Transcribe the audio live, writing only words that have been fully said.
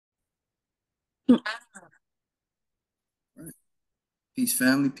Right. Peace,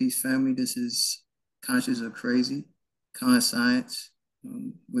 family. Peace, family. This is Conscious or Crazy, Con Science,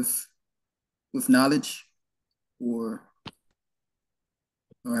 with knowledge, or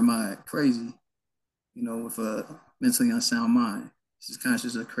or am I crazy? With a mentally unsound mind. This is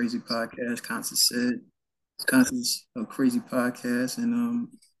Conscious or Crazy podcast. Conscious said, Conscious of Crazy podcast, and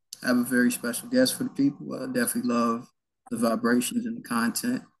I have a very special guest for the people. I definitely love the vibrations and the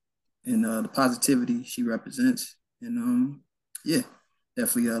content and the positivity she represents, and yeah,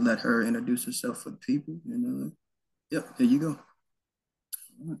 definitely let her introduce herself for the people, and yep, there you go.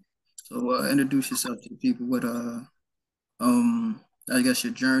 All right. So introduce yourself to the people. What um I guess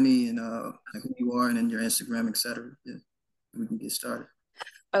your journey and like who you are, and then your Instagram, etc. Yeah, we can get started.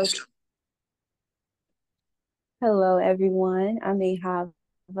 Okay. Hello, everyone. I'm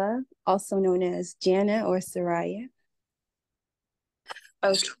Ahavaeye, also known as Jana or Soraya.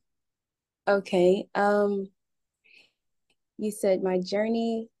 Okay. Okay. You said my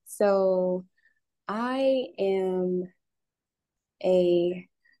journey. So I am a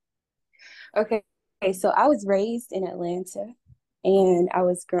okay. So I was raised in Atlanta, and I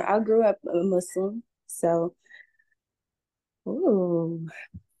grew up a Muslim. So, ooh,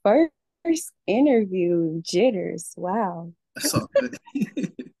 first interview jitters. Wow. That's all good.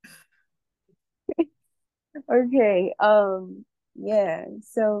 Okay. Yeah.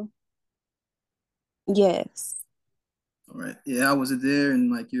 So yes. All right. Yeah, I was there,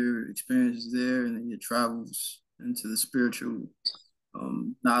 and like your experiences there, and then your travels into the spiritual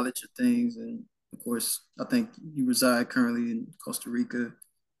knowledge of things, and of course, I think you reside currently in Costa Rica,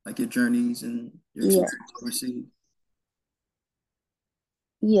 like your journeys and your Yeah. experience overseas.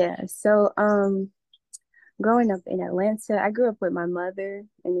 Yeah. So, growing up in Atlanta, I grew up with my mother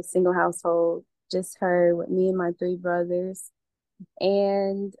in a single household, just her with me and my three brothers.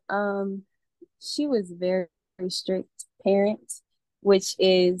 And she was very strict parent, which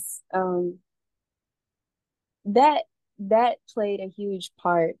is that that played a huge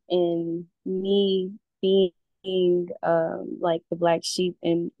part in me being like the black sheep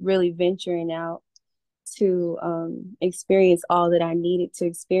and really venturing out to experience all that I needed to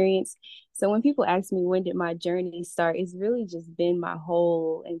experience. So when people ask me when did my journey start, it's really just been my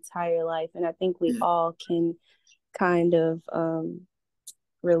whole entire life. And I think we Yeah, all can kind of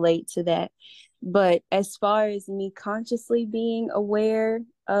relate to that. But as far as me consciously being aware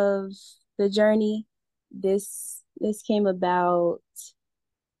of the journey, this came about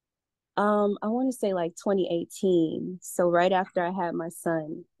I want to say like 2018. So right after I had my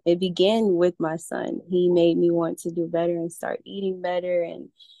son, it began with my son. He made me want to do better and start eating better and,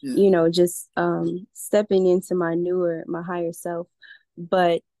 yeah, just stepping into my higher self.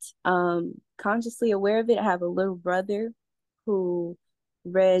 But consciously aware of it, I have a little brother who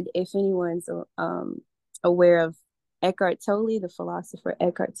read, if anyone's aware of Eckhart Tolle, the philosopher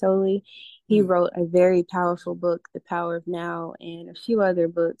Eckhart Tolle. He yeah. wrote a very powerful book, The Power of Now, and a few other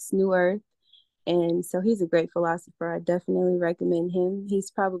books, New Earth. And so he's a great philosopher. I definitely recommend him.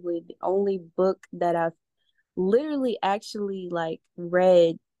 He's probably the only book that I've literally actually like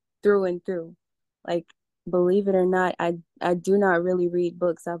read through and through. Like, believe it or not, I do not really read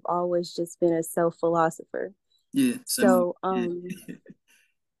books. I've always just been a self philosopher. Yeah, similar. So, Yeah,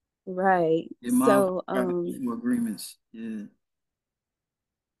 right. yeah. Mine So, probably the Four Agreements. Yeah,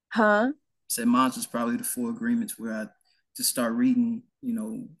 huh? said mine was probably the Four Agreements, where I just start reading,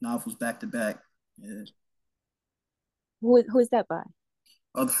 novels back to back. Yeah. Who is that by?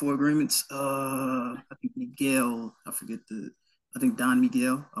 Other Four Agreements. I think Miguel. I forget the. I think Don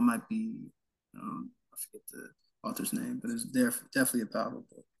Miguel. I might be. I forget the author's name, but it's there definitely a powerful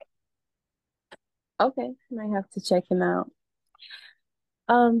book. Okay, I might have to check him out.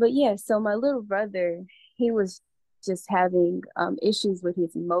 But yeah, so my little brother, he was just having issues with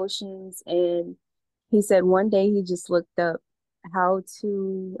his emotions, and he said one day he just looked up I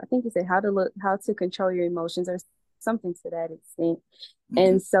think he said how to control your emotions or something to that extent. Mm-hmm.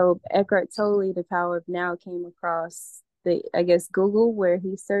 And so Eckhart Tolle, The Power of Now, came across I guess Google where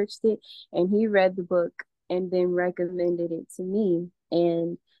he searched it, and he read the book and then recommended it to me.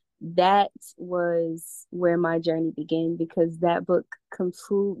 And that was where my journey began because that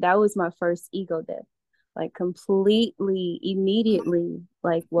was my first ego death. Like completely, immediately,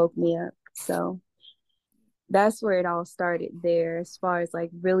 like woke me up. So that's where it all started there, as far as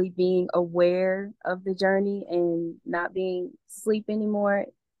like really being aware of the journey and not being asleep anymore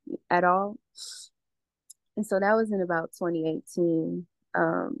at all. And so that was in about 2018.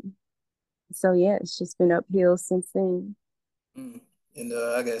 So yeah, it's just been uphill since then. Mm. And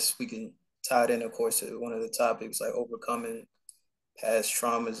I guess we can tie it in, of course, to one of the topics like overcoming. past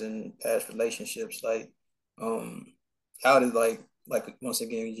traumas and past relationships. Um, how did once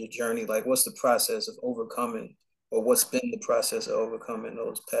again your journey? Like, what's the process of overcoming, or what's been the process of overcoming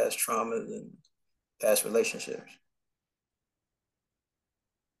those past traumas and past relationships?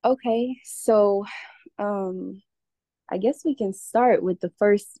 Okay, so um I guess we can start with the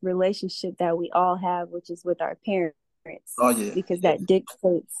first relationship that we all have, which is with our parents, Oh yeah, because yeah, that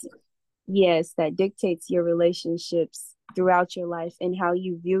dictates, yes, that dictates your relationships throughout your life and how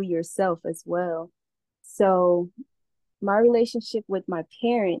you view yourself as well. So, my relationship with my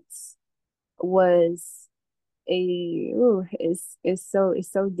parents was it's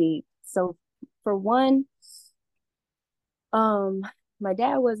so deep. So, for one, um, my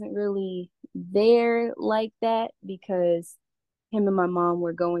dad wasn't really there like that because him and my mom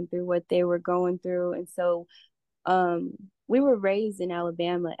were going through what they were going through. And so um we were raised in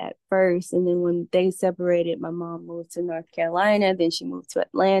Alabama at first, and then when they separated, my mom moved to North Carolina, then she moved to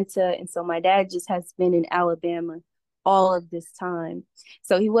Atlanta, and so my dad just has been in Alabama all of this time.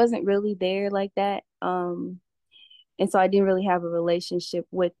 So he wasn't really there like that. And so I didn't really have a relationship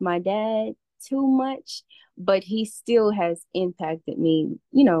with my dad too much, but he still has impacted me,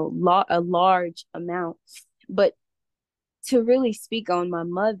 a large amount. But to really speak on my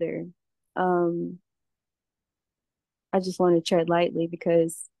mother, um, I just want to tread lightly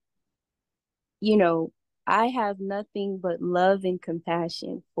because, you know, I have nothing but love and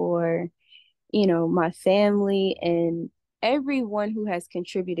compassion for, my family and everyone who has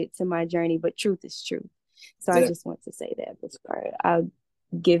contributed to my journey, but truth is truth. So I exactly. just want to say that before I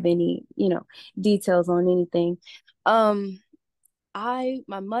give any, details on anything. Um,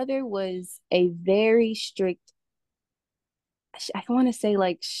 my mother was a very strict, I want to say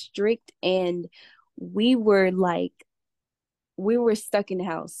like strict, and we were like we were stuck in the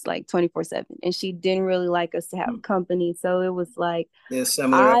house like 24/7, and she didn't really like us to have company, so it was like Yeah,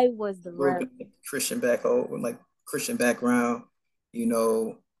 similar. I I was the grew up rep. in a Christian back home, with like Christian background, you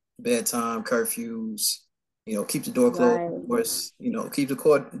know, bedtime curfews, keep the door closed, of Right, course, keep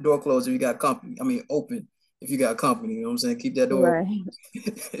the door closed if you got company. I mean, open if you got company, you know what I'm saying? Keep that door open,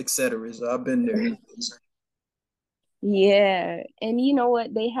 right. etc. So I've been there. Yeah, and you know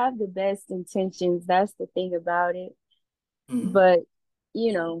what, they have the best intentions, that's the thing about it. Mm, But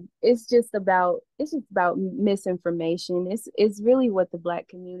it's just about misinformation. It's really what the Black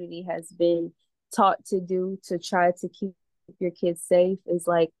community has been taught to do to try to keep your kids safe, is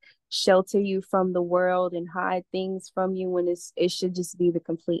like shelter you from the world and hide things from you, when it should just be the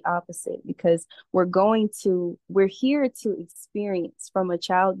complete opposite, because we're here to experience. From a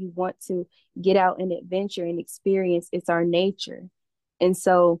child, you want to get out and adventure and experience. It's our nature. And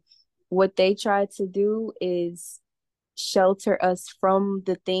so what they try to do is shelter us from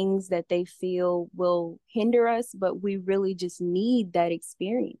the things that they feel will hinder us, but we really just need that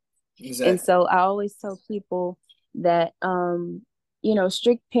experience. And exactly. so I always tell people that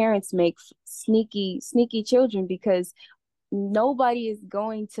strict parents make sneaky children, because nobody is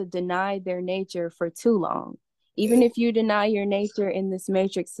going to deny their nature for too long. Yeah, Even if you deny your nature in this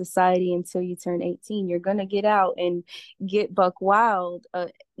matrix society until you turn 18, you're going to get out and get buck wild,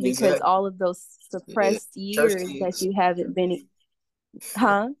 because exactly. all of those Yeah. suppressed Church years that kids. you haven't been,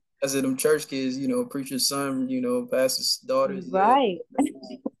 huh? I said them church kids, preacher's son, pastor's daughters. Yeah, Right.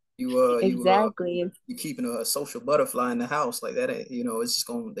 you Exactly. you keeping a social butterfly in the house like that. Ain't, it's just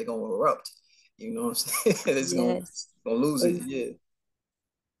they're gonna erupt. You know what I'm saying? It's Yes. gonna lose it. Ex- Yeah.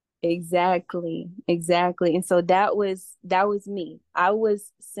 exactly. And so that was me.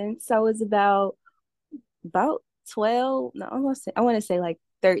 Since I was about 12, no, I want to say like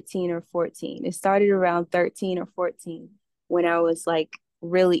 13 or 14. It started around 13 or 14, when I was like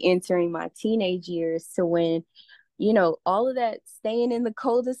really entering my teenage years, to when, all of that staying in the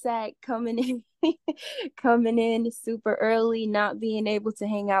cul-de-sac, coming in super early, not being able to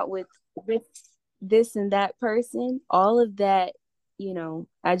hang out with this and that person, all of that,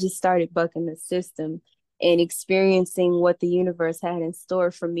 I just started bucking the system and experiencing what the universe had in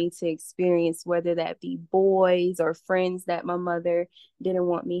store for me to experience, whether that be boys or friends that my mother didn't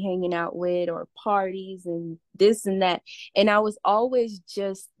want me hanging out with, or parties and this and that. And I was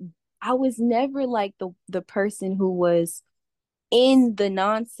never like the person who was in the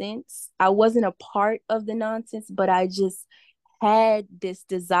nonsense. I wasn't a part of the nonsense, but I just had this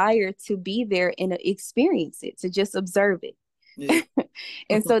desire to be there and experience it, to just observe it. Yeah.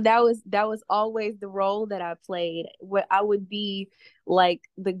 And so that was always the role that I played. What I would be like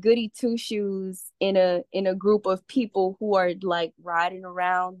the goody two shoes in a group of people who are like riding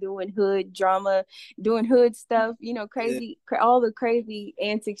around doing hood drama, doing hood stuff, Yeah, crazy, all the crazy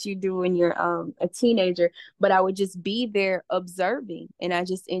antics you do when you're a teenager. But I would just be there observing, and I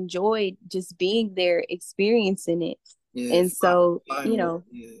just enjoyed just being there, experiencing it. yeah, And so, fly on the wall.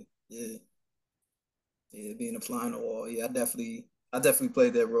 Yeah, yeah, yeah. Being a fly on the wall. Yeah, I definitely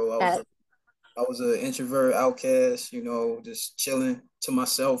played that role. at I was an introvert, outcast. Just chilling to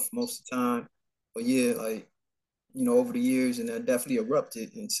myself most of the time. But yeah, like over the years, and that definitely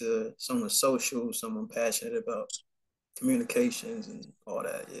erupted into someone social, someone passionate about communications and all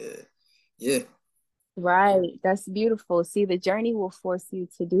that. Yeah, yeah, Right. That's beautiful. See, the journey will force you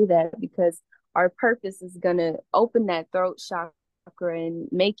to do that because our purpose is going to open that throat chakra and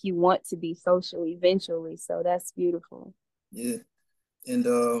make you want to be social eventually. So that's beautiful. yeah. And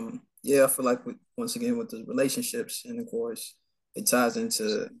yeah, I feel like once again with the relationships, and of course, it ties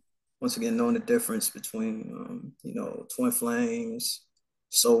into once again knowing the difference between twin flames,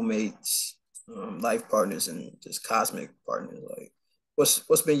 soulmates, life partners, and just cosmic partners. Like,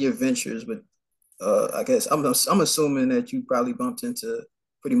 what's been your ventures with? I guess I'm assuming that you probably bumped into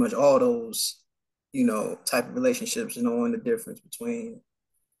pretty much all those, type of relationships, knowing the difference between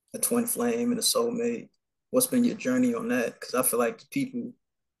a twin flame and a soulmate. What's been your journey on that? Because I feel like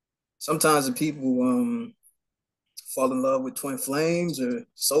sometimes the people fall in love with twin flames or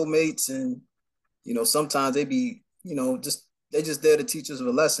soulmates, and sometimes they be just they just there to teach us a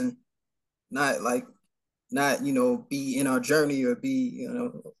lesson, not like not be in our journey or be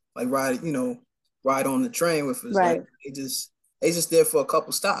like ride on the train with us. Like Right. they just there for a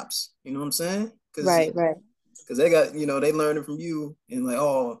couple stops. You know what I'm saying? Right. Right. Because they got they learning from you, and like,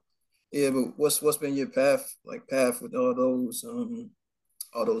 oh yeah, but what's been your path with all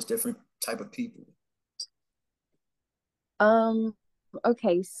those different type of people? Um,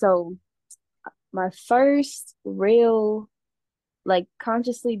 okay, so my first real like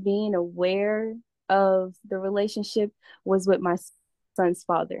consciously being aware of the relationship was with my son's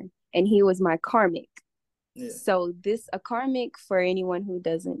father, and he was my karmic. Yeah. So this a karmic, for anyone who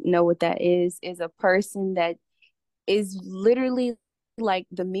doesn't know what that is a person that is literally like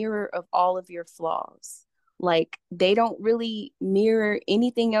the mirror of all of your flaws. Like they don't really mirror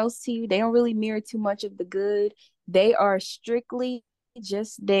anything else to you. They don't really mirror too much of the good. They are strictly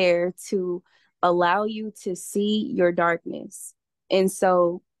just there to allow you to see your darkness. And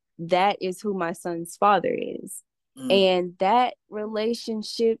so that is who my son's father is. Mm. And that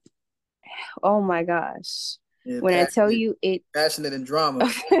relationship, oh my gosh. Yeah, When I tell you it, passionate and drama.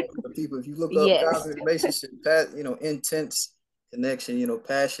 For people, if you look up yes. cosmic relationship, intense connection,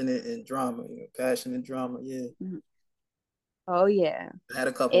 passionate and drama, passion and drama. Yeah, Oh yeah. I had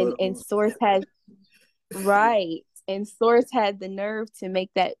a couple and of and those. source has right, and source had the nerve to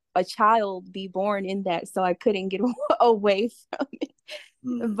make that a child be born in that, so I couldn't get away from it.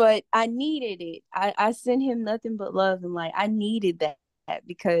 Mm, But I needed it. I sent him nothing but love, and like I needed that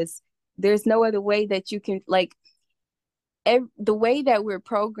because there's no other way that you can like the way that we're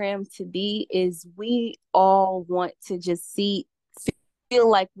programmed to be is we all want to just feel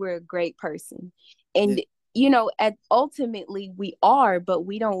like we're a great person. yeah, And at ultimately we are, but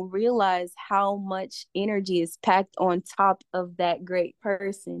we don't realize how much energy is packed on top of that great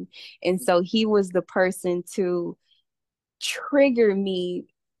person. And so he was the person to trigger me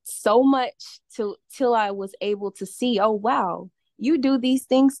so much till I was able to see, oh wow, you do these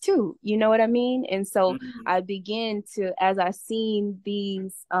things too. You know what I mean? And so mm, I began to, as I seen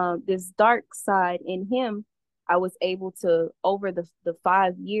this dark side in him, I was able to, over the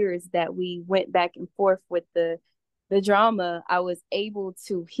 5 years that we went back and forth with the drama, I was able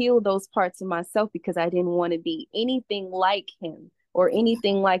to heal those parts of myself because I didn't want to be anything like him or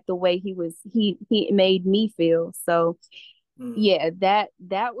anything like the way he made me feel. So mm. yeah,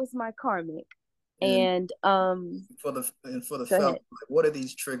 that was my karmic. And And for the go fellas, ahead. like, what are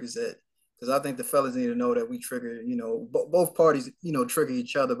these triggers that? Because I think the fellas need to know that we trigger, both parties, trigger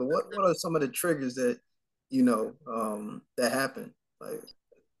each other. But what are some of the triggers that, that happen? Like,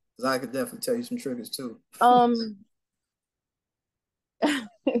 because I could definitely tell you some triggers too. Um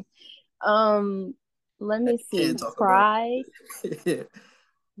um let That me you can see. talk about. Pride, Yeah.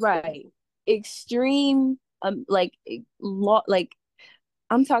 right. Extreme like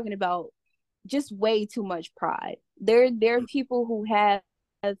I'm talking about just way too much pride. There are people who have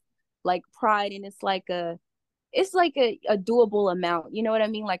like pride, and it's like a doable amount. You know what I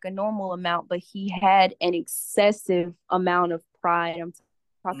mean? Like a normal amount, but he had an excessive amount of pride. I'm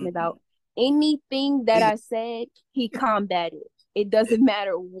talking Mm-hmm. about anything that I said, he combated. It doesn't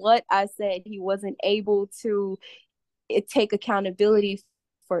matter what I said. He wasn't able to take accountability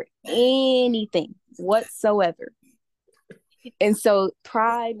for anything whatsoever. And so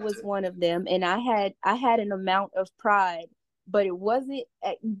pride was one of them, and I had an amount of pride, but it wasn't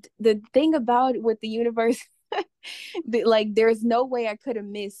the thing about it with the universe. Like there's no way I could have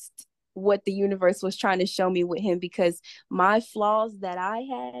missed what the universe was trying to show me with him, because my flaws that I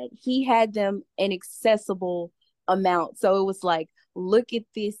had, he had them an accessible amount. So it was like, look at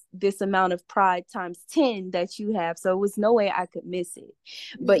this amount of pride times 10 that you have. So it was no way I could miss it.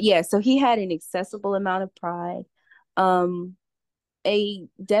 Yeah. But yeah, so he had an accessible amount of pride. um a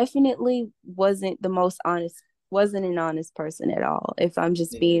definitely wasn't an honest person at all, if I'm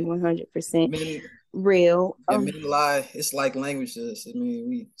just Yeah. being 100% Men, real. yeah, men lie. It's like language to us. I mean,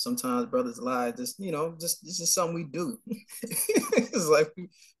 we sometimes brothers lie. Just just this is something we do. It's like we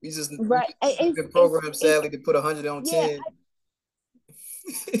Right. just been programmed sadly to put 100 on Yeah, 10.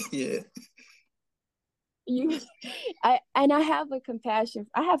 Yeah. you I have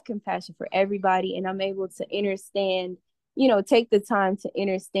compassion for everybody, and I'm able to understand, take the time to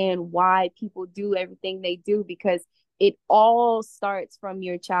understand why people do everything they do, because it all starts from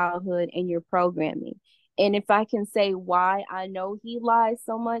your childhood and your programming. And if I can say why I know he lies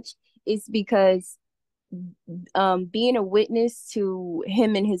so much, it's because being a witness to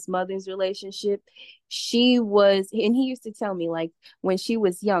him and his mother's relationship, she was, and he used to tell me, like, when she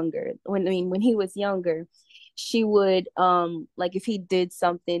was younger, when he was younger, she would, like, if he did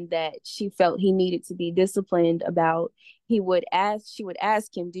something that she felt he needed to be disciplined about, she would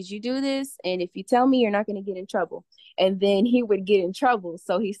ask him, did you do this? And if you tell me, you're not going to get in trouble. And then he would get in trouble,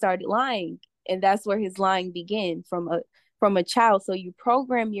 so he started lying. And that's where his lying began, from a child. So you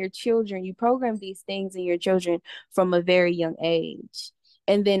program these things in your children from a very young age.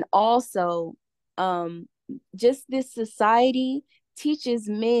 And then also, um, just this society teaches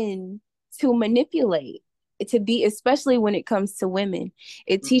men to manipulate, to be, especially when it comes to women.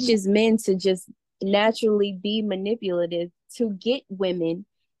 It Mhm. teaches men to just naturally be manipulative to get women.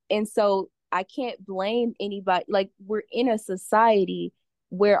 And so I can't blame anybody. Like, we're in a society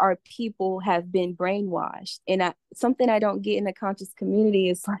where our people have been brainwashed. And something I don't get in the conscious community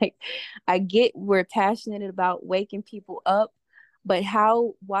is, like, I get we're passionate about waking people up, but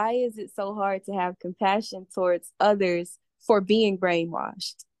why is it so hard to have compassion towards others for being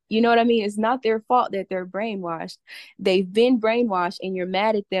brainwashed? You know what I mean? It's not their fault that they're brainwashed. They've been brainwashed, and you're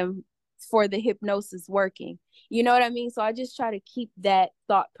mad at them for the hypnosis working. You know what I mean? So I just try to keep that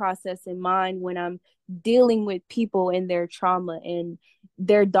thought process in mind when I'm dealing with people and their trauma and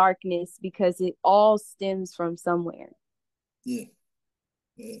their darkness, because it all stems from somewhere. Yeah.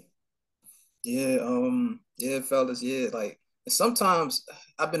 Yeah. Yeah. Yeah, fellas. Yeah. Like sometimes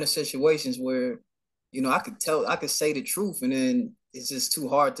I've been in situations where, I could say the truth, and then it's just too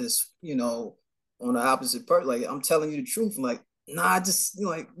hard to, on the opposite part. Like I'm telling you the truth, and like, nah, I just,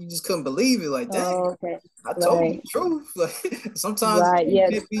 like you just couldn't believe it. Like, dang, Oh, okay. I told you Right. the truth. Like sometimes the Right. truth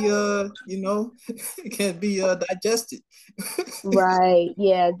Yes. can't be it can't be digested. Right.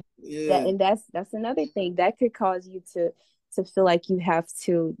 Yeah. Yeah, That's another thing that could cause you to feel like you have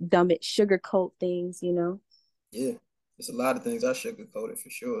to sugarcoat things. yeah. There's a lot of things I sugarcoated for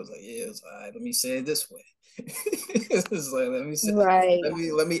sure. It's like, yeah, it's all right, let me say it this way. It's like let me say Right.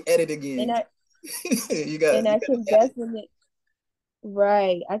 let me edit And again. I You I gotta can edit. definitely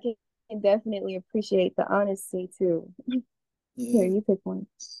right. I can definitely appreciate the honesty too. Here, Yeah. you pick one.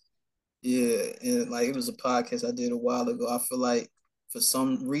 Yeah. And like it was a podcast I did a while ago. I feel like for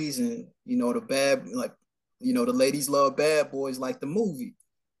some reason, the ladies love Bad Boys like the movie.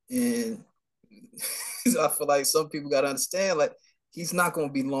 And I feel like some people gotta understand, like, he's not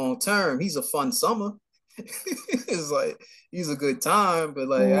gonna be long term. He's a fun summer. It's like he's a good time, but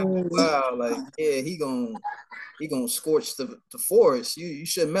like after a Mm, while, like, yeah, he gonna scorch the forest. You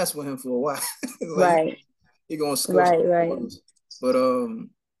shouldn't mess with him for a while. Like right. he gonna scorch the Right. Right. forest. But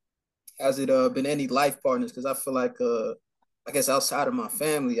has it been any life partners? Because I feel like I guess outside of my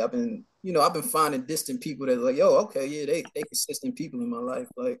family, I've been finding distant people that like, yo, okay, yeah, they consistent people in my life.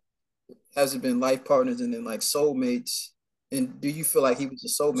 Like, has it been life partners and then like soulmates? And do you feel like he was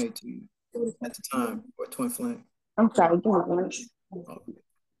a soulmate to you at the time, or twin flame? I'm sorry. Give me one. Oh,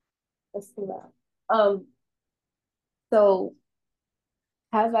 Let's do that. So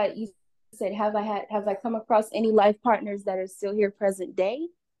you said, have I come across any life partners that are still here present day?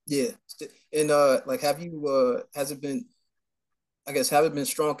 yeah. And like, has it been, I guess, have it been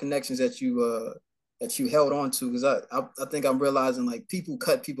strong connections that you held on to? Because I think I'm realizing like people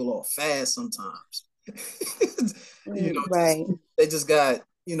cut people off fast sometimes. You know, just Right. they just got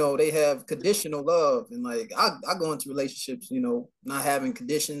they have conditional love, and like I go into relationships, not having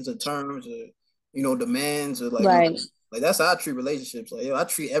conditions or terms or demands or like Right. like that's how I treat relationships. Like I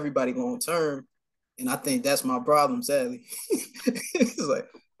treat everybody long term, and I think that's my problem. Sadly, it's like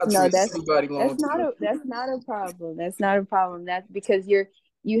I No, treat everybody long term. that's not a problem. That's not a problem. That's because you're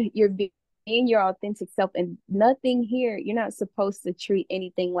being your authentic self, and nothing here. You're not supposed to treat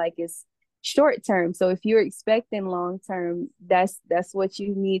anything like it's short term. So if you're expecting long term, that's what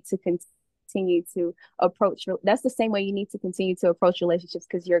you need to continue to approach. That's the same way you need to continue to approach relationships,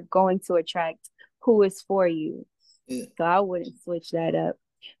 because you're going to attract who is for you. Yeah. So I wouldn't switch that up.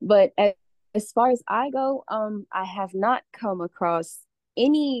 But as far as I go, I have not come across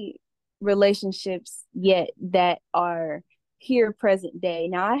any relationships yet that are here present day.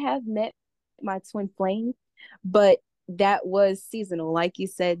 Now I have met my twin flame, but that was seasonal. Like you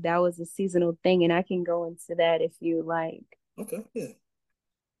said, that was a seasonal thing, and I can go into that if you like. Okay. Yeah.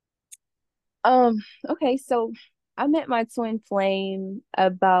 Um, okay, so I met my twin flame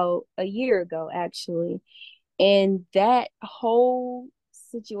about a year ago, actually. And that whole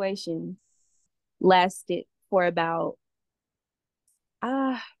situation lasted for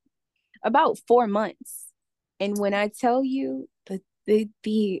uh about 4 months. And when I tell you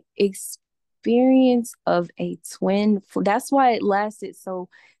the experience of a twin, that's why it lasted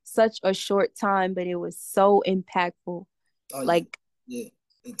such a short time, but it was so impactful. Oh yeah. Like, Yeah.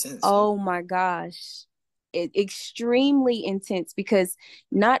 Intense. Yeah. oh my gosh. Extremely intense, because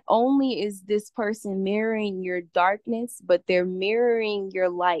not only is this person mirroring your darkness, but they're mirroring your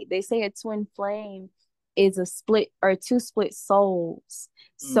light. They say a twin flame is a split or two split souls.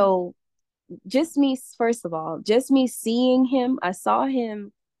 Mm. So just me, first of all, just me seeing him, I saw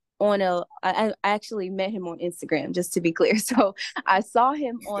him I actually met him on Instagram, just to be clear. So I saw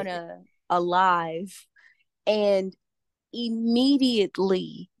him on a live, and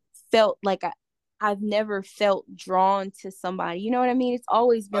immediately felt like I've never felt drawn to somebody. You know what I mean? It's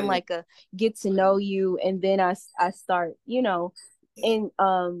always Oh been yeah. like a get to know you, and then I start, Yeah. in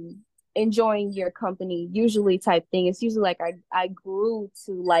enjoying your company, usually type thing. It's usually like I grew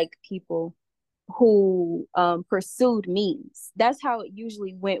to like people who pursued me. That's how it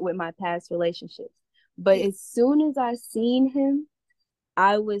usually went with my past relationships. But Yeah. as soon as I seen him,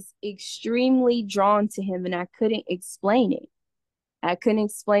 I was extremely drawn to him, and I couldn't explain it. I couldn't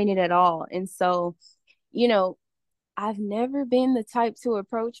explain it at all. And so, you know, I've never been the type to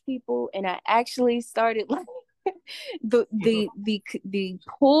approach people, and I actually started like the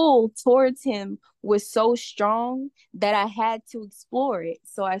pull towards him was so strong that I had to explore it.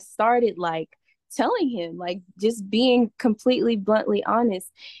 So I started like telling him, like just being completely bluntly honest.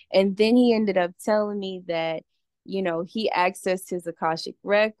 And then he ended up telling me that, he accessed his Akashic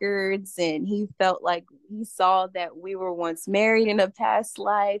records, and he felt like he saw that we were once married in a past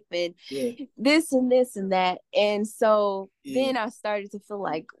life, and Yeah. this and this and that. And so Yeah. then I started to feel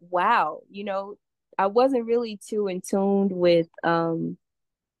like, wow, I wasn't really too in tune with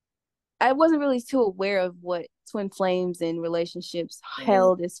I wasn't really too aware of what twin flames and relationships Oh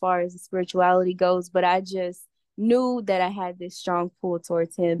held as far as the spirituality goes, but I just knew that I had this strong pull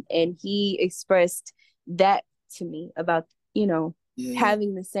towards him, and he expressed that to me about, yeah. Yeah.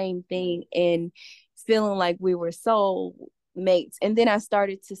 having the same thing and feeling like we were soul mates. And then I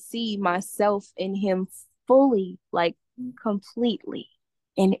started to see myself in him fully, like Mm. completely,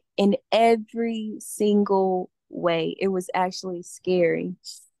 in every single way. It was actually scary.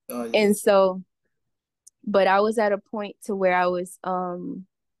 Oh yeah. And so, but I was at a point to where I was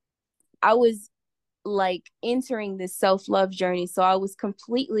like entering this self-love journey. So I was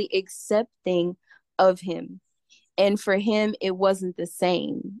completely accepting of him. And for him, it wasn't the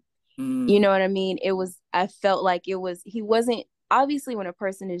same. You Mm. know what I mean? I felt like he wasn't, obviously when a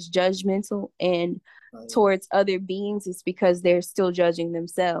person is judgmental and Oh yeah. towards other beings, it's because they're still judging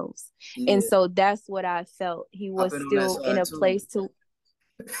themselves. And Yeah. so that's what I felt. He I've was been on that still in side a too. place to,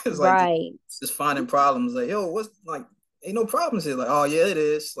 It's like right, just finding problems. Like, yo, what's like? Ain't no problems here. Like, oh yeah, it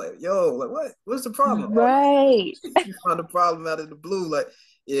is. Like, yo, like what? What's the problem? Oh, right. you find a problem out of the blue. Like,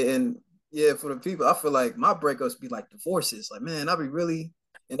 yeah, and yeah, for the people, I feel like my breakups be like divorces. Like, man, I be really,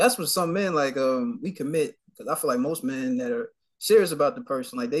 and that's what some men like. We commit because I feel like most men that are serious about the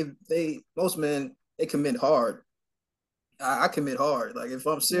person, like most men they commit hard. I commit hard. Like if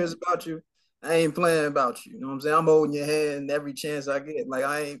I'm serious about you, I ain't playing about you. You know what I'm saying? I'm holding your hand every chance I get. Like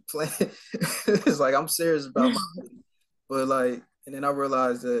I ain't playing. It's like I'm serious about my but like and then I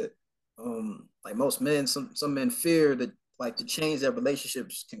realized that like most men, some men fear that like the change that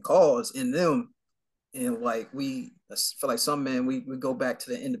relationships can cause in them. And like I feel like some men we go back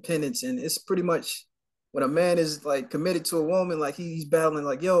to the independence and it's pretty much when a man is like committed to a woman, like he's battling,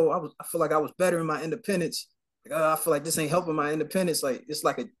 like, yo, I feel like I was better in my independence. Like, I feel like this ain't helping my independence. Like it's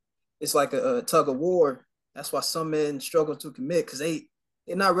like a tug of war. That's why some men struggle to commit because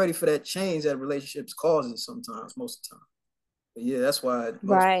they're not ready for that change that relationships causes sometimes, most of the time. But yeah, that's why most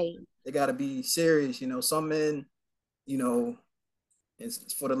Right. they got to be serious. You know, some men, you know,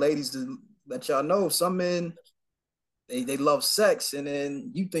 it's for the ladies to let y'all know, some men they love sex, and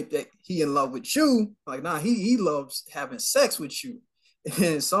then you think that he in love with you. Like, nah, he loves having sex with you.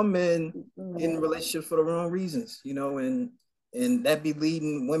 And some men get in relationships for the wrong reasons, you know, and that be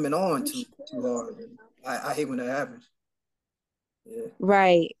leading women on too hard. And I hate when that happens. Yeah,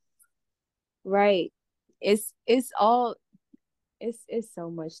 Right. Right. It's all it's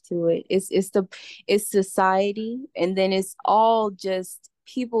so much to it. It's society, and then it's all just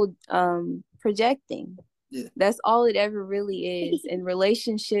people projecting. yeah, That's all it ever really is. And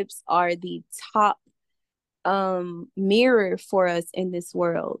relationships are the top mirror for us in this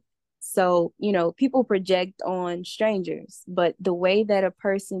world. So, people project on strangers, but the way that a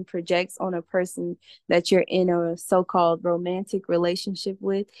person projects on a person that you're in a so-called romantic relationship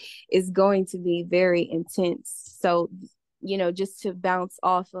with is going to be very intense. So, just to bounce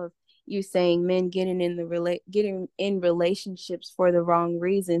off of you saying men getting in relationships for the wrong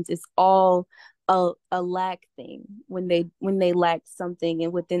reasons, it's all a lack thing when they lack something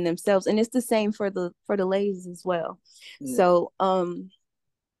and within themselves, and it's the same for the ladies as well. yeah, So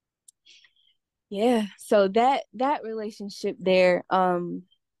yeah, so that relationship there, and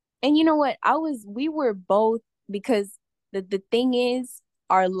you know what, we were both, because the thing is,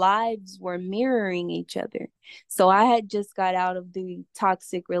 our lives were mirroring each other. So I had just got out of the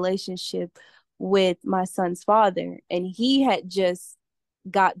toxic relationship with my son's father, and he had just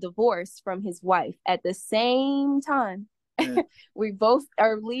got divorced from his wife at the same time. man, We both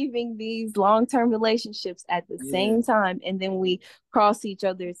are leaving these long-term relationships at the yeah, same time, and then we cross each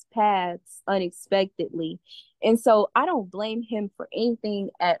other's paths unexpectedly. And so I don't blame him for anything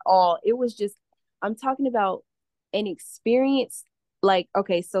at all. It was just, I'm talking about an experience. Like,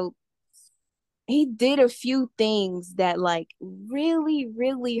 okay, so he did a few things that like really,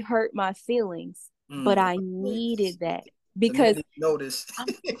 really hurt my feelings, but I like needed that the men because need to notice. I'm,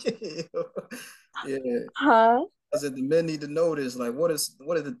 Yeah. huh? I said the men need to notice, like, what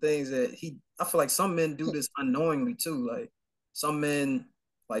are the things that he I feel like some men do this unknowingly too. Like some men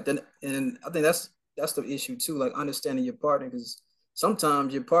like then, and I think that's the issue too, like understanding your partner, because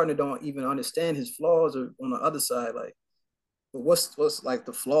sometimes your partner don't even understand his flaws, or on the other side, like, but what's like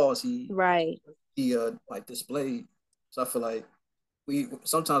the flaws Right, he like displayed. So I feel like we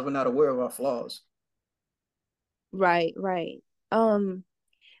sometimes we're not aware of our flaws. right, right. Um,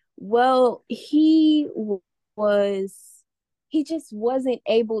 well, was, he just wasn't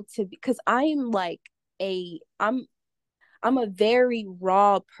able to, because a I'm I'm a very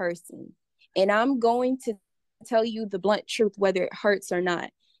raw person, and I'm going to tell you the blunt truth whether it hurts or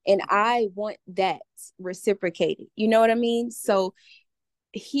not. And I want that reciprocated. You know what I mean? Yeah. So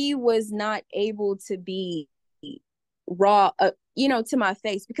he was not able to be raw, to my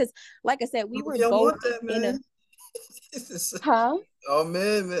face, because like I said, we were Yeah, I both want that, in a, man. huh? Oh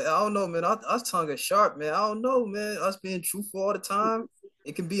man, I don't know, man. Our tongue is sharp, man. I don't know, man. Us being truthful all the time,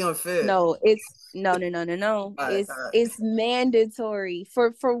 it can be unfair. No, it's no, no, no, no, no. All right, all right, It's mandatory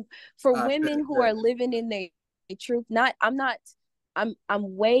for all right, bet, women who bet. are living in their truth. Not, I'm not. I'm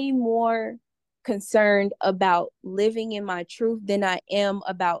way more concerned about living in my truth than I am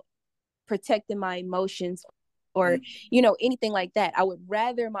about protecting my emotions, or Mm, anything like that. I would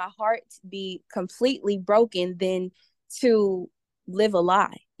rather my heart be completely broken than to live a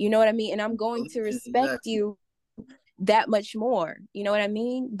lie. You know what I mean? And I'm going to respect exactly. you that much more. You know what I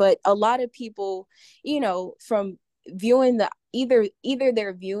mean? But a lot of people, from viewing the either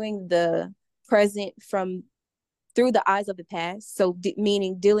they're viewing the present from through the eyes of the past. So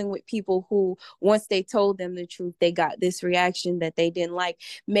meaning dealing with people who, once they told them the truth, they got this reaction that they didn't like.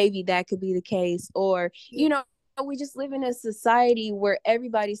 Maybe that could be the case. Or, Yeah, we just live in a society where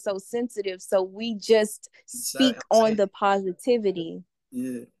everybody's so sensitive. So we just I'm speak on saying, the positivity,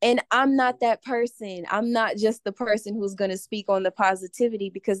 yeah, and I'm not that person. I'm not just the person who's going to speak on the positivity,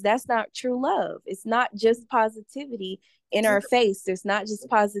 because that's not true love. It's not just positivity in our exactly. face. There's not just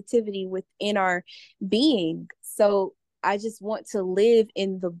positivity within our being. So I just want to live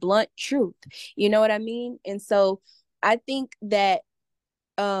in the blunt truth. You know what I mean? And so I think that,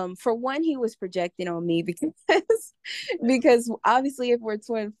 for one, he was projecting on me because because obviously, if we're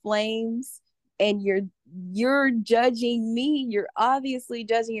twin flames and you're judging me, you're obviously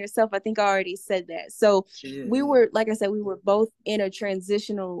judging yourself. I think I already said that. So Yeah, we yeah, were, like I said, we were both in a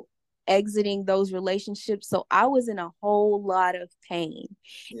transitional exiting those relationships. So I was in a whole lot of pain,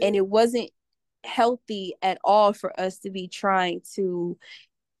 and Yeah. it wasn't healthy at all for us to be trying to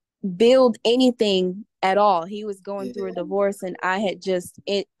build anything at all. He was going through a Yeah. divorce, and I had just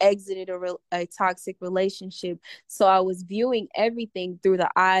exited a toxic relationship. So I was viewing everything through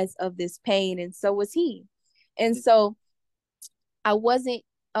the eyes of this pain, and so was he. And so I wasn't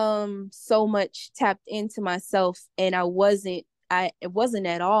so much tapped into myself, and I it wasn't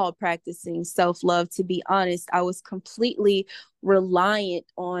at all practicing self-love, to be honest. I was completely reliant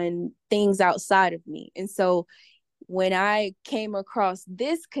on things outside of me. And so when I came across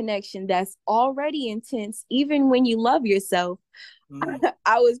this connection that's already intense, even when you love yourself, Mm.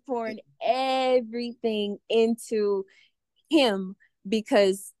 I was pouring everything into him,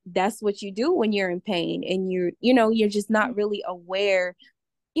 because that's what you do when you're in pain and you're just not really aware.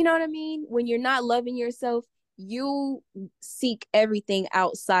 You know what I mean? When you're not loving yourself, you seek everything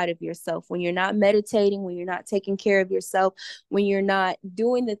outside of yourself. When you're not meditating, when you're not taking care of yourself, when you're not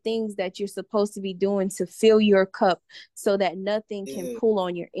doing the things that you're supposed to be doing to fill your cup so that nothing can Yeah. pull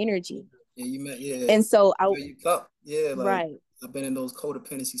on your energy. Yeah, you met, yeah, And so I, you cup. Yeah, like right, I've been in those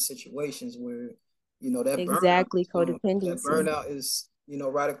codependency situations where, that burnout, exactly, codependency. is,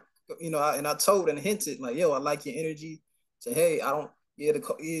 right, and I told and hinted like, yo, I like your energy. Say, hey, I don't, yeah,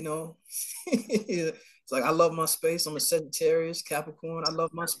 yeah. It's like I love my space. I'm a Sagittarius, Capricorn. I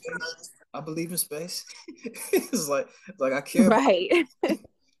love my space. I believe in space. It's like I care about, Right.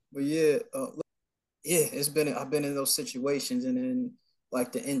 but yeah, yeah, I've been in those situations, and then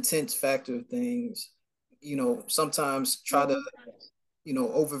like the intense factor of things, sometimes try to,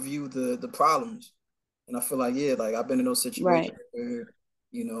 overview the problems. And I feel like, yeah, like I've been in those situations Right. where,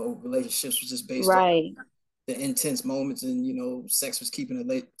 relationships was just based on Right. the intense moments, and sex was keeping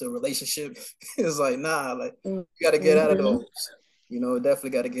the relationship. It's like, nah, like you got to get out of Mm-hmm. those. Definitely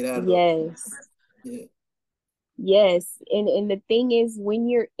got to get out of those. Yes. Yeah, Yes. And the thing is, when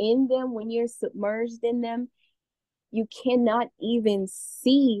you're in them, when you're submerged in them, you cannot even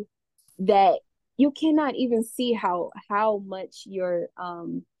see that you cannot even see how much your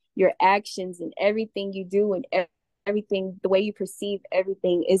actions and everything you do and everything, the way you perceive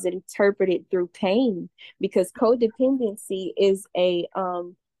everything, is interpreted through pain, because codependency is a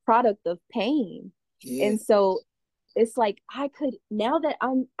product of pain. yeah, And so it's like, I could, now that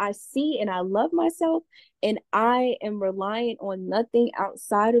I see and I love myself and I am reliant on nothing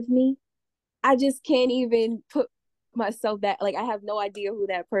outside of me, I just can't even put myself back. Like, I have no idea who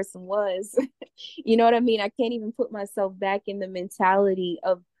that person was. You know what I mean? I can't even put myself back in the mentality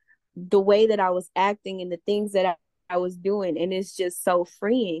of the way that I was acting and the things that I was doing. And it's just so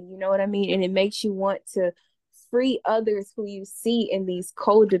freeing. You know what I mean? And it makes you want to free others who you see in these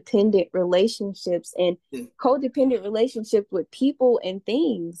codependent relationships, and yeah. codependent relationships with people and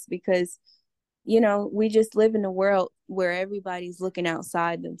things, because we just live in a world where everybody's looking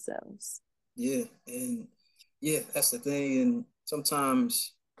outside themselves. Yeah, and yeah, that's the thing. And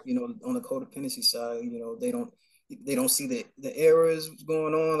sometimes, on the codependency side, they don't see the errors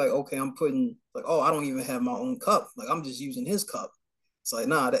going on. Like, okay, I'm putting like, oh, I don't even have my own cup. Like, I'm just using his cup. It's like,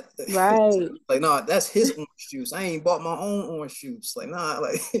 nah, that Right. like, nah, that's his orange juice. I ain't bought my own orange juice. Like, nah,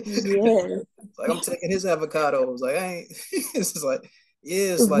 like, Yes. like I'm taking his avocados. Like, I ain't. It's just like,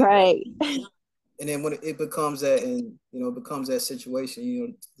 yeah, it's like, Right. and then when it becomes that, and it becomes that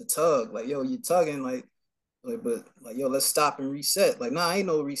situation, the tug, like, yo, you tugging, like, but like, yo, let's stop and reset. Like, nah, ain't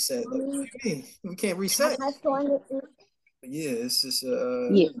no reset. Like, what do you mean? We can't reset. But yeah,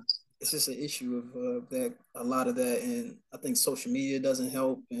 Yeah. it's just an issue of that, a lot of that, and I think social media doesn't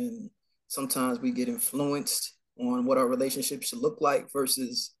help, and sometimes we get influenced on what our relationship should look like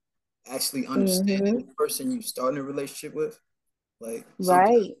versus actually understanding the Mm-hmm. person you starting a relationship with. Like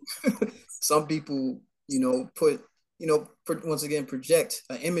Right. some people, put, once again project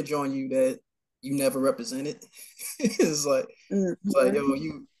an image on you that you never represented. It's like, yo,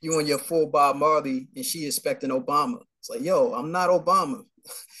 Mm-hmm. you on your full Bob Marley, and she expecting Obama. It's like, yo, I'm not Obama.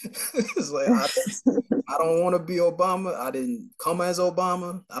 It's like, I don't want to be Obama. I didn't come as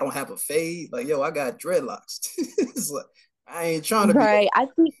Obama. I don't have a fade. Like, yo, I got dreadlocks. It's like, I ain't trying to be Right. I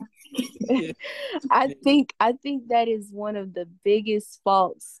think Obama. I think that is one of the biggest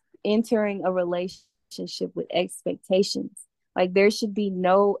faults, entering a relationship with expectations. Like, there should be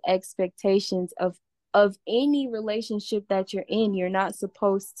no expectations of any relationship that you're in. You're not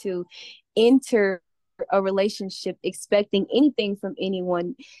supposed to enter a relationship expecting anything from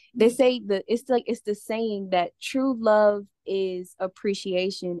anyone. They Yeah, say that it's the saying that true love is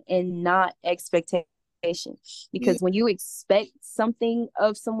appreciation and not expectation, yeah, because when you expect something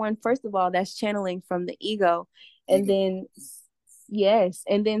of someone, first of all, that's channeling from the ego. And ego. then yes.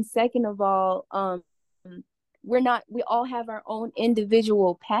 And then second of all, we all have our own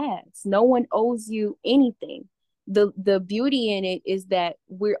individual paths. No one owes you anything. The beauty in it is that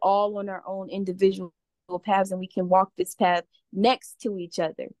we're all on our own individual paths and we can walk this path next to each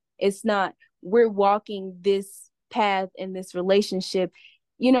other. It's not we're walking this path in this relationship,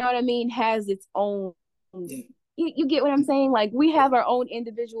 you know what I mean, has its own, Yeah. you get what I'm saying? Like we have our own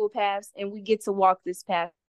individual paths and we get to walk this path